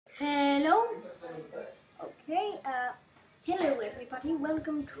Hello. Okay. Hello everybody.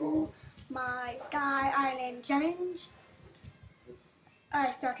 Welcome to my Sky Island challenge.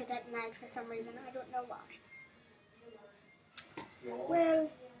 I started at night for some reason. I don't know why. Well,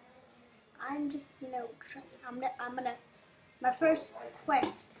 I'm just my first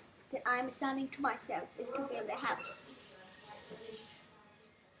quest that I'm assigning to myself is to build a house.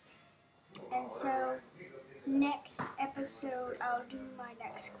 And so, next episode I'll do my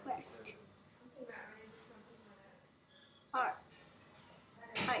next quest. Alright.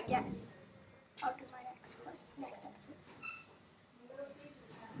 I guess I'll do my next quest next episode.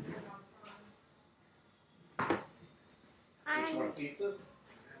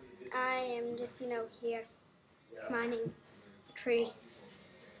 I am just, here mining a tree.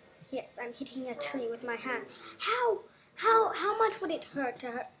 Yes, I'm hitting a tree with my hand. How much would it hurt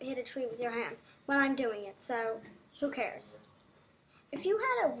to hit a tree with your hands? Well, I'm doing it, so who cares? If you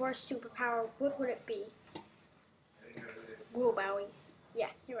had a worse superpower, what would it be? Woolbowies. Yeah,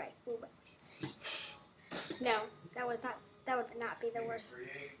 you're right, woolbowies. No, that would not be the worst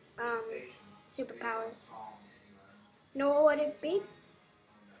superpowers. No, what would it be?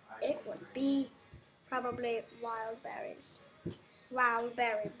 It would be probably wild berries. Wild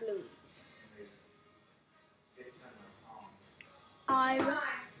berry blues. I'll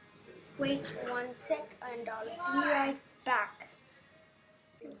wait 1 sec and I'll be right back.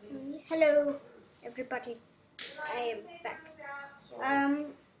 Hello everybody. I am back.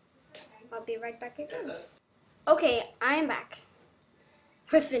 I'll be right back again. Okay, I am back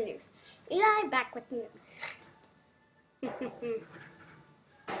with the news. Eli back with the news.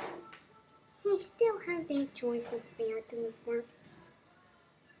 He still has a joyful spirit in his work.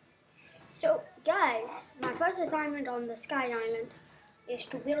 So, guys, my first assignment on the Sky Island is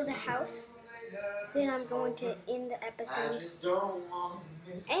to build a house. Then I'm going to end the episode.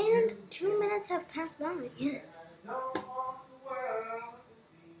 And 2 minutes have passed by.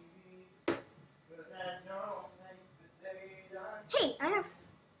 Hey, I have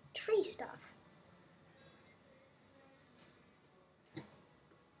tree stuff.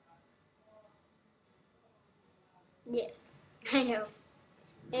 Yes, I know.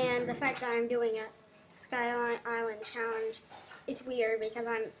 And the fact that I'm doing a Sky Island challenge is weird because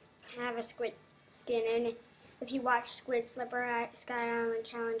I have a squid skin, and if you watch Squid Slipper Sky Island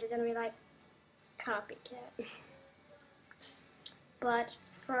challenge, you're gonna be like, copycat. But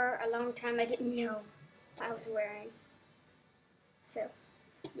for a long time, I didn't know what I was wearing. So,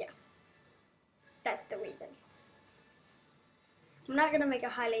 yeah, that's the reason. I'm not gonna make a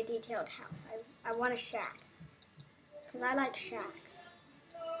highly detailed house. I want a shack. Because I like shacks.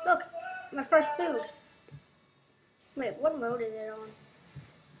 Look, my first food. Wait, what mode is it on?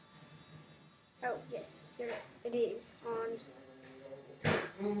 Oh, yes, it is on.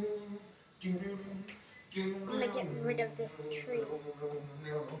 I'm gonna get rid of this tree.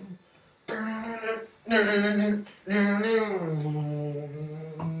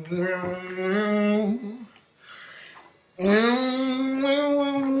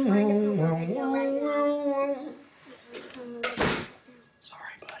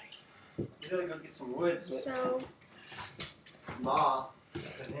 Sorry, buddy. You gotta go get some wood. So,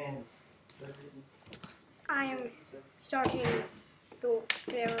 I am starting to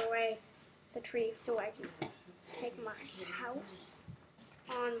clear away the tree so I can make my house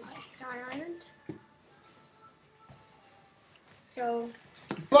on my Sky Island. So,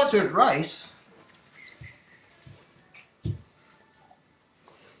 Buttered rice.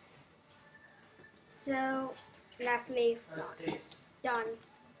 So, last leaf, done.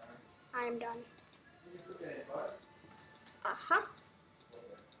 I am done. Uh-huh.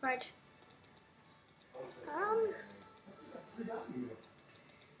 Right.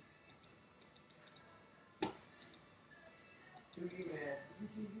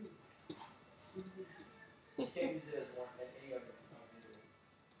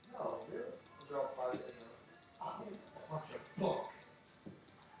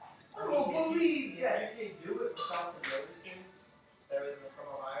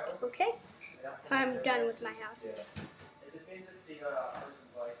 Okay. I'm done with my house.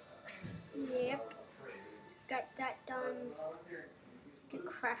 Yep. Got that done. The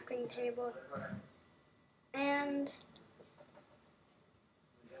crafting table. And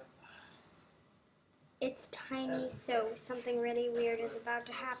it's tiny, so something really weird is about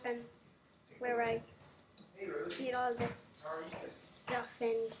to happen where I get all this stuff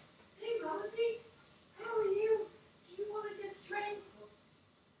and... Hey Rosie, how are you? Do you want to get straight?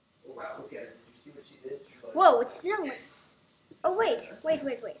 Oh wow, look at it. Did you see what she did? Whoa, it's snowing. Oh wait.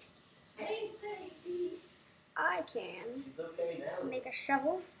 Hey baby. I can She's okay now. make a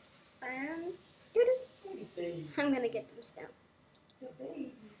shovel. And doo-doo. I'm gonna get some stuff.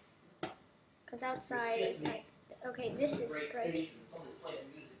 Cause outside is like, okay, this is great.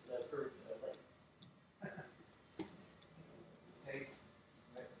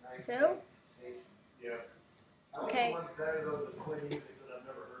 So, Yeah. okay. I like the ones better though that play music that I've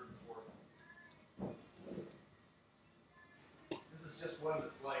never heard before. This is just one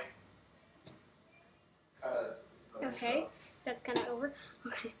that's like kind of. Okay, that's kind of over.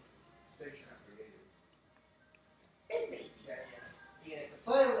 Okay. Station I created. Yeah, it's a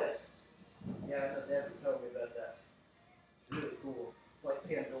playlist. Yeah, no, Dad was telling me about that. It's really cool. It's like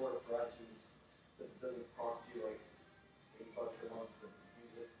Pandora for iTunes. So it doesn't cost you like $8 a month to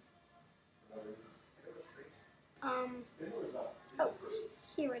use it for no reason. It was free. It was not. Is Oh, it free?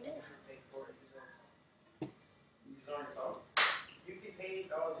 here it is. You use it on your phone. You can pay $8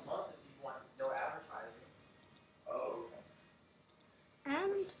 a month if you want no advertisements. Oh, okay.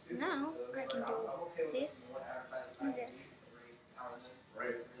 And now I can do I'm okay with this, one advertisement. this.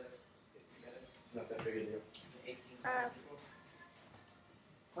 Right. It's not that big a deal.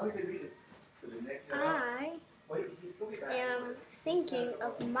 Not a good music. So the neck. I am thinking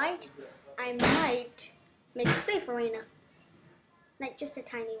of I might make a space arena. Like just a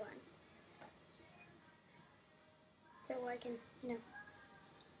tiny one. So I can, you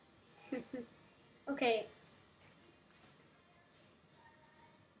know. Okay.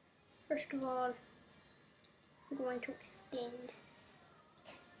 First of all, I'm going to extend.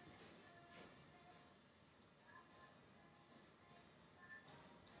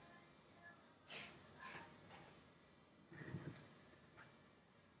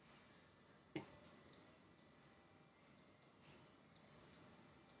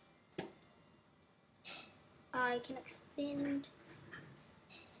 I can extend.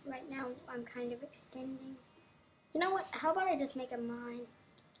 Right now, I'm kind of extending. You know what? How about I just make a mine?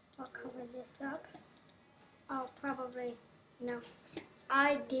 I'll cover this up. I'll probably, no.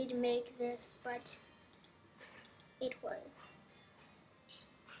 I did make this, but it was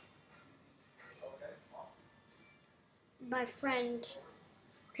my friend.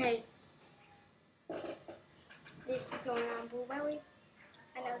 Okay. This is going on Blueberry.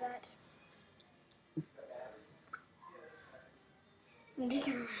 I know that. I'm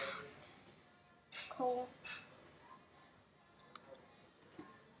digging coal.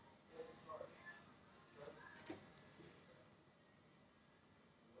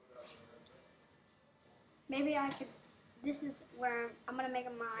 Maybe I could. This is where I'm gonna make a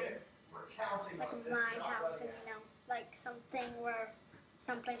mine, like a mine house, and you know, like something where,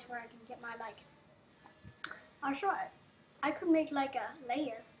 someplace where I can get my like. I'll show it. I could make like a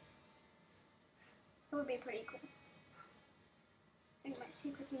layer. It would be pretty cool. Make my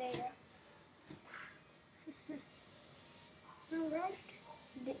secret layer. Alright.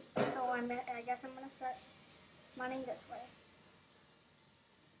 So I guess I'm gonna start mining this way.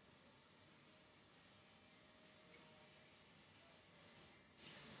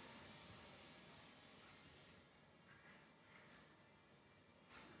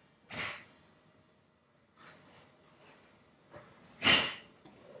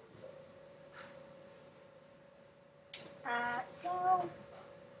 So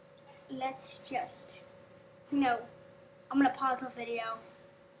let's just, I'm gonna pause the video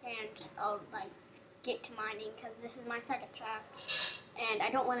and I'll like get to mining because this is my second task and I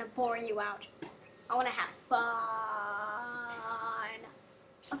don't want to bore you out. I want to have fun.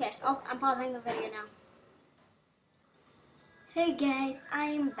 Okay, I'm pausing the video now. Hey guys, I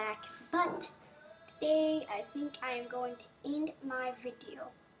am back, but today I think I am going to end my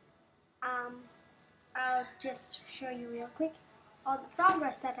video. I'll just show you real quick all the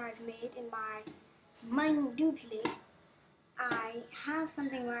progress that I've made in my minutely. I have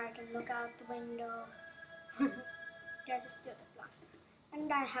something where I can look out the window. There's a stupid block.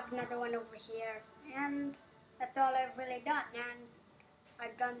 And I have another one over here. And that's all I've really done. And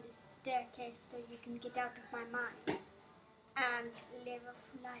I've done this staircase so you can get out of my mind and live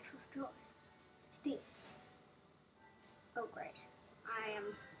a life of joy. It's this. Oh great. I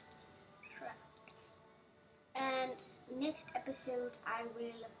am trapped. And next episode I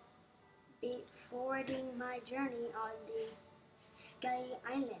will be forwarding my journey on the Sky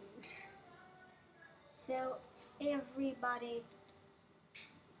Island. So everybody,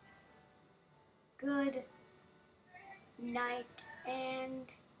 good night and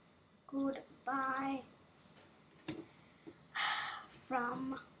goodbye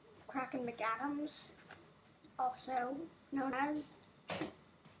from Kraken McAdams, also known as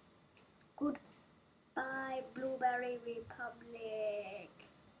Goodbye Blueberry Republic.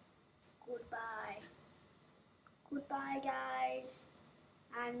 Goodbye. Goodbye guys.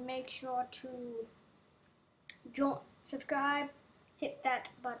 and make sure to subscribe. Hit that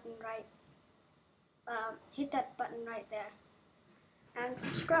button right. Hit that button right there, and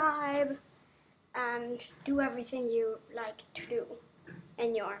subscribe, and do everything you like to do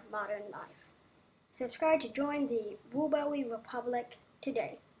in your modern life. Subscribe to join the Blueberry Republic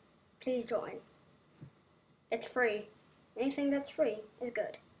today. Please join. It's free. Anything that's free is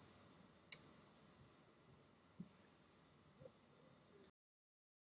good.